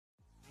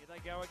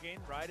they go again.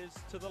 Raiders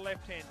to the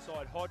left-hand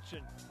side.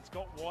 Hodgson, he's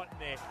got Whiten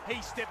there.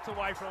 He steps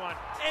away from one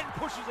and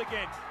pushes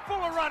again. Full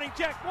of running,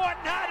 Jack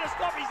Whiten, hard to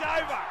stop, he's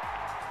over.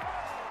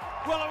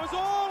 Well, it was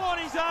all on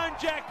his own,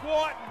 Jack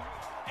Whiten,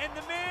 and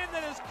the man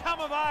that has come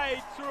of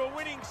age through a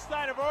winning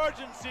State of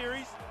Origin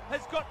series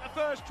has got the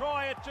first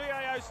try at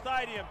GIO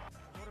Stadium.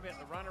 What about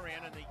the run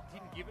around, and he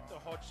didn't give it to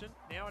Hodgson.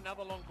 Now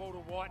another long ball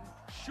to Whiten.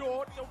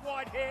 Short to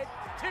Whitehead,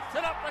 tips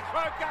it up to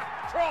Croker,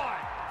 try.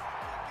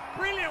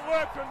 Brilliant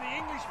work from the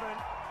Englishman.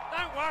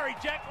 Don't worry,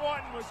 Jack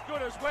Whiten was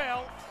good as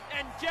well.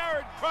 And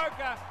Jared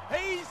Croker,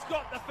 he's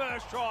got the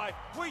first try.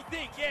 We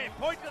think, yeah,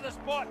 point to the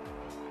spot.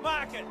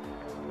 Mark it.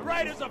 The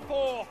Raiders are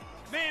 4,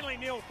 Manly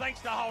 0,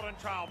 thanks to Holden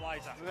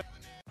Trailblazer.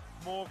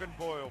 Morgan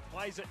Boyle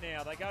plays it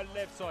now. They go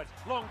left side.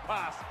 Long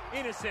pass.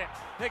 Intercept.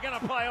 They're going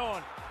to play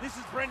on. This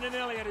is Brendan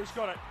Elliott who's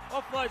got it.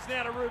 Offloads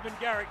now to Ruben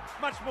Garrick.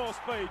 Much more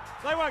speed.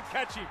 They won't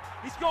catch him.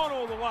 He's gone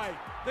all the way.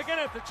 They're going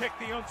to have to check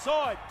the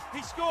onside.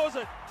 He scores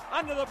it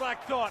under the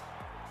black dot.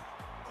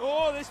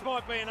 Oh, this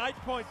might be an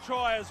 8-point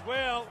try as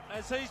well,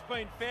 as he's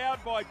been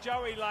fouled by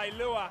Joey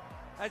Leilua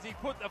as he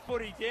put the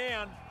footy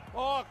down.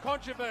 Oh,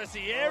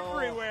 controversy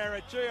everywhere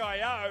at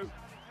GIO.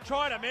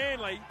 Try to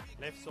Manly.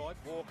 Left side,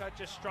 Walker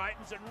just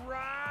straightens and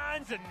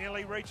runs and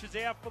nearly reaches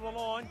out for the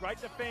line. Great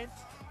defence.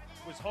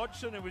 It was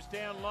Hodgson who was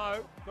down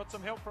low. Got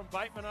some help from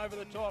Bateman over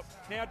the top.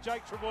 Now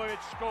Jake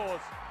Trebojevic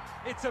scores.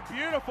 It's a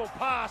beautiful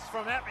pass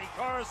from Appy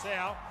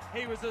Coruscant.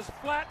 He was as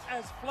flat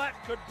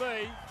could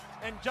be.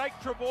 And Jake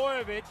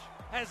Trebojevic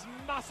has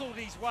muscled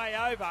his way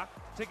over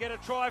to get a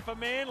try for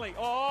Manly.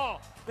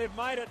 Oh, they've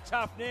made it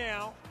tough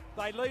now.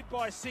 They lead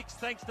by 6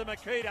 thanks to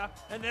Makita,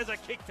 and there's a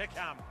kick to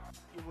come.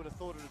 You would have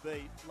thought it would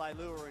be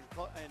Leilua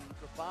and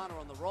Grafana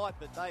on the right,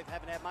 but they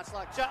haven't had much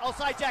luck. I'll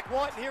say Jack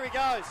Whiten, here he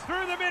goes.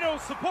 Through the middle,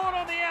 support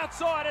on the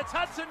outside. It's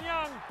Hudson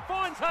Young,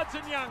 finds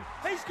Hudson Young.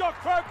 He's got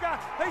Croker,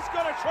 he's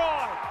got a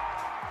try.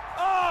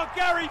 Oh,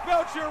 Gary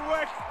Belcher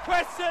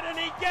requests it and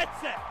he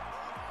gets it.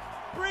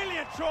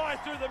 Brilliant try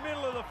through the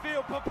middle of the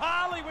field.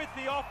 Papali with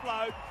the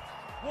offload.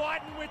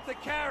 Whiten with the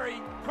carry.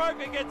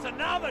 Croker gets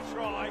another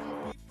try.